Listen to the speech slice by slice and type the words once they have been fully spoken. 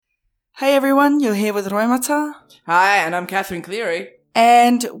Hey everyone, you're here with Roimata. Hi, and I'm Catherine Cleary.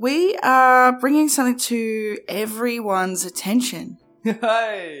 And we are bringing something to everyone's attention.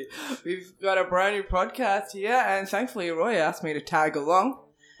 Hey, we've got a brand new podcast here, and thankfully Roy asked me to tag along.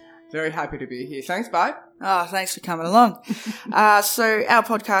 Very happy to be here. Thanks, bye. Oh, thanks for coming along. So our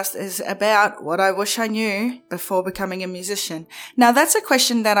podcast is about what I wish I knew before becoming a musician. Now, that's a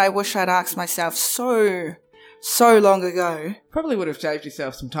question that I wish I'd asked myself so long ago. Probably would have saved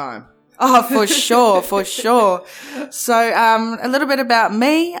yourself some time. Oh, for sure. So, a little bit about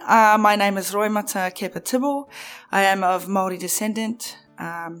me. My name is Roimata Kepa-Tibble. I am of Māori descendant.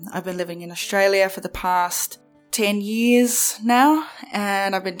 I've been living in Australia for the past 10 years now,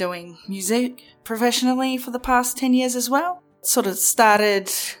 and I've been doing music professionally for the past 10 years as well. Sort of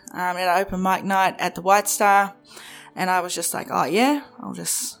started at an open mic night at the White Star, and I was just like, oh yeah, I'll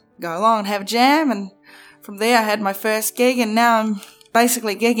just go along and have a jam, and from there I had my first gig, and now I'm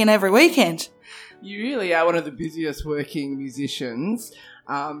basically gigging every weekend. You really are one of the busiest working musicians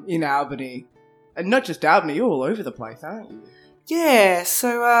in Albany. And not just Albany, you're all over the place, aren't you? Yeah,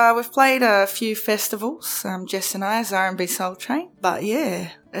 so we've played a few festivals, Jess and I, as R&B Soul Train. But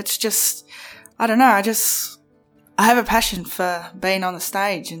yeah, it's just, I don't know, I have a passion for being on the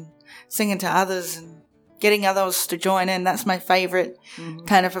stage and singing to others and getting others to join in. That's my favourite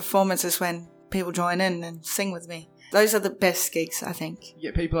kind of performance, is when people join in and sing with me. Those are the best gigs, I think. You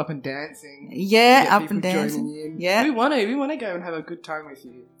get people up and dancing. Yeah, up and dancing. Yeah. We want to go and have a good time with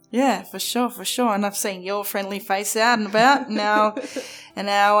you. Yeah, for sure. And I've seen your friendly face out and about now, and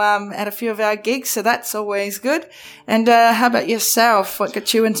now at a few of our gigs, so that's always good. And how about yourself? What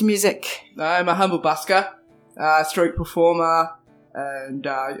got you into music? I'm a humble busker, street performer, and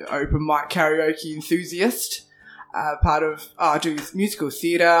open mic karaoke enthusiast. I do musical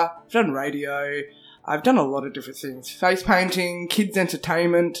theatre, I've done radio, I've done a lot of different things. Face painting, kids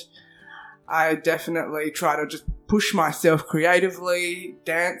entertainment. I definitely try to just push myself creatively,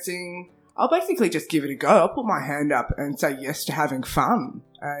 dancing. I'll basically just give it a go. I'll put my hand up and say yes to having fun.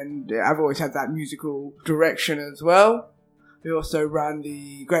 And I've always had that musical direction as well. We also run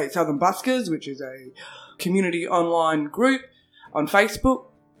the Great Southern Buskers, which is a community online group on Facebook.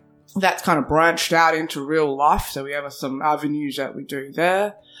 That's kind of branched out into real life, so we have some avenues that we do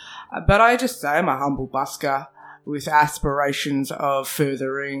there. But I just say I'm a humble busker with aspirations of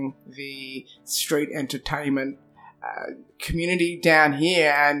furthering the street entertainment community down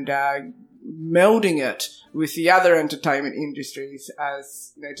here and melding it with the other entertainment industries,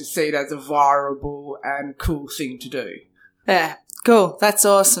 as to see it as a viable and cool thing to do. Yeah, cool. That's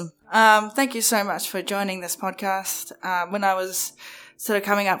awesome. Thank you so much for joining this podcast. When I was sort of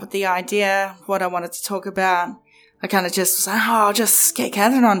coming up with the idea, what I wanted to talk about, I kind of just was like, I'll just get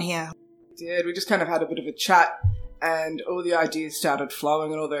Catherine on here. We just kind of had a bit of a chat, and all the ideas started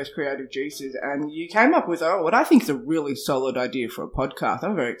flowing and all those creative juices, and you came up with what I think is a really solid idea for a podcast.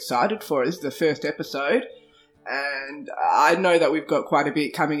 I'm very excited for it. This is the first episode, and I know that we've got quite a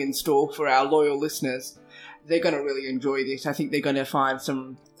bit coming in store for our loyal listeners. They're going to really enjoy this. I think they're going to find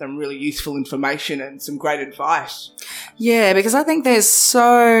some really useful information and some great advice. Yeah, because I think there's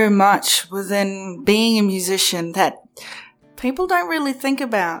so much within being a musician that people don't really think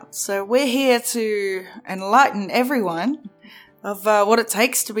about. So we're here to enlighten everyone of what it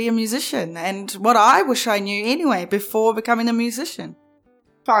takes to be a musician, and what I wish I knew anyway before becoming a musician.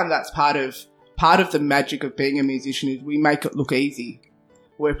 I find that's part of the magic of being a musician, is we make it look easy.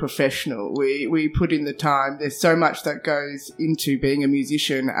 We're professional. We put in the time. There's so much that goes into being a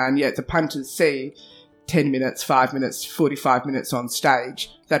musician, and yet the punters see 10 minutes, 5 minutes, 45 minutes on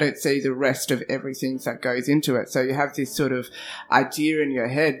stage. They don't see the rest of everything that goes into it. So you have this sort of idea in your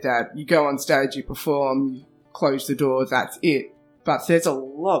head that you go on stage, you perform, you close the door, that's it. But there's a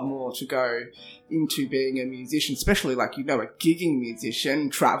lot more to go into being a musician, especially a gigging musician,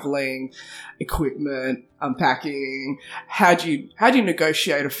 travelling, equipment, unpacking. How do you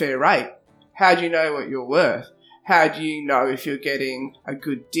negotiate a fair rate? How do you know what you're worth? How do you know if you're getting a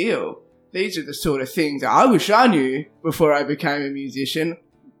good deal? These are the sort of things that I wish I knew before I became a musician.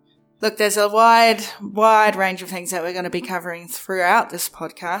 Look, there's a wide range of things that we're going to be covering throughout this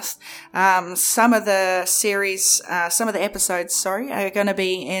podcast. Some of the episodes, are going to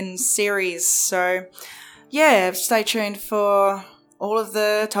be in series. So, yeah, stay tuned for all of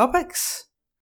the topics.